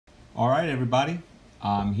All right, everybody.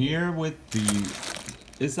 I'm here with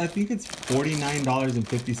I think it's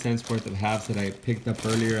 $49.50 worth of halves that I picked up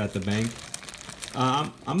earlier at the bank.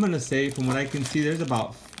 I'm gonna say, from what I can see, there's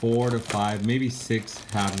about 4 to 5, maybe 6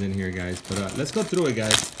 halves in here, guys. But let's go through it,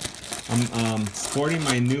 guys. I'm sporting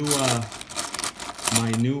my new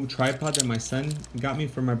tripod that my son got me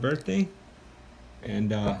for my birthday. And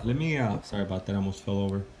let me sorry about that, I almost fell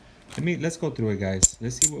over. Let's go through it, guys.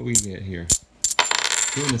 Let's see what we get here.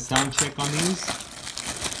 Doing the sound check on these.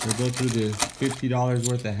 We'll go through the $50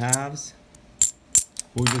 worth of halves.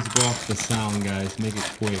 We'll just go off the sound, guys. Make it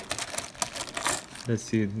quick. Let's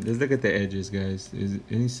see. Let's look at the edges, guys. Is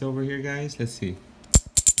any silver here, guys? Let's see.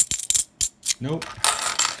 Nope.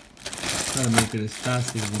 Try to make it as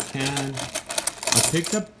fast as we can.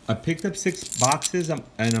 I picked up 6 boxes, and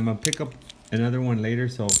I'm gonna pick up another one later,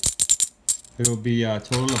 so it'll be a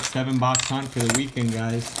total of 7 box hunt for the weekend,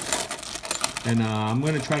 guys. And I'm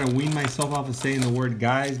gonna try to wean myself off of saying the word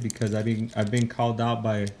guys, because I've been called out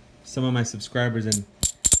by some of my subscribers, and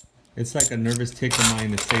it's like a nervous tick of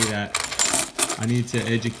mine to say that. I need to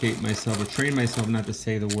educate myself or train myself not to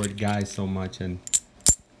say the word guys so much, and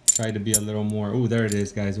try to be a little more. Oh, there it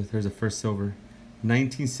is, guys. There's the first silver.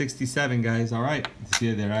 1967, guys. All right.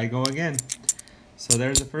 See, there I go again. So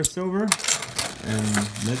there's the first silver, and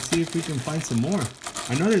let's see if we can find some more.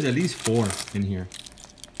 I know there's at least 4 in here.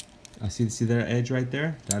 I see that edge right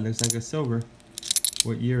there? That looks like a silver.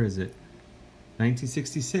 What year is it?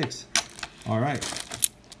 1966. All right.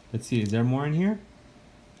 Let's see. Is there more in here?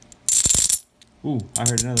 Ooh, I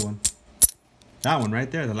heard another one. That one right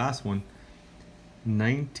there, the last one.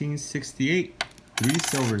 1968. 3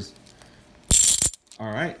 silvers.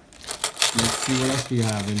 All right. Let's see what else we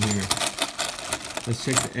have in here. Let's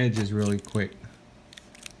check the edges really quick.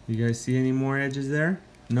 You guys see any more edges there?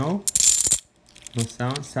 No? No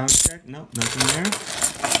sound check? Nope, nothing there.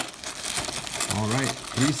 All right,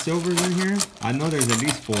 3 silvers in here. I know there's at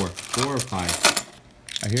least 4 or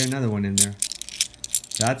 5. I hear another one in there.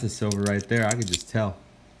 That's a silver right there. I could just tell.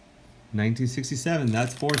 1967.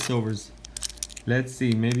 That's 4 silvers. Let's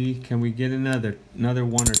see. Maybe can we get another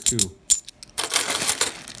 1 or 2?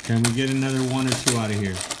 Can we get another 1 or 2 out of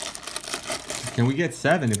here? Can we get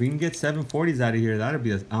 7? If we can get 7 40s out of here, that'll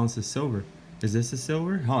be an ounce of silver. Is this a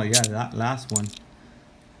silver? Oh yeah, that last one.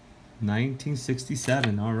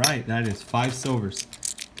 1967. All right, that is 5 silvers.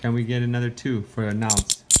 Can we get another 2 for an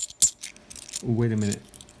ounce? Ooh, wait a minute.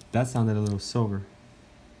 That sounded a little silver.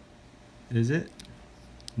 Is it?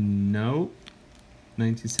 No.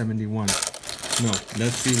 1971. No.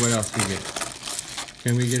 Let's see what else we get.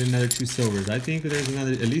 Can we get another 2 silvers? I think there's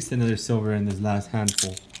at least another silver in this last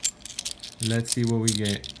handful. Let's see what we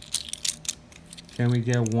get. Can we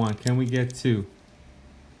get 1? Can we get 2?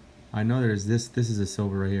 I know there's this. This is a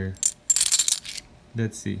silver right here.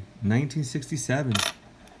 Let's see. 1967.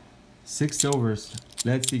 6 silvers.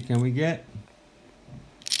 Let's see. Can we get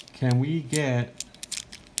 1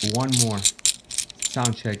 more?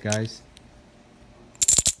 Sound check, guys.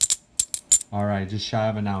 All right, just shy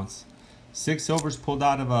of an ounce. 6 silvers pulled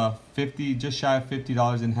out of just shy of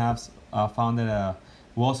 $50 in halves. Found at a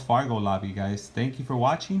Wells Fargo lobby, guys. Thank you for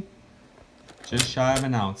watching. Just shy of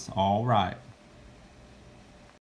an ounce. All right.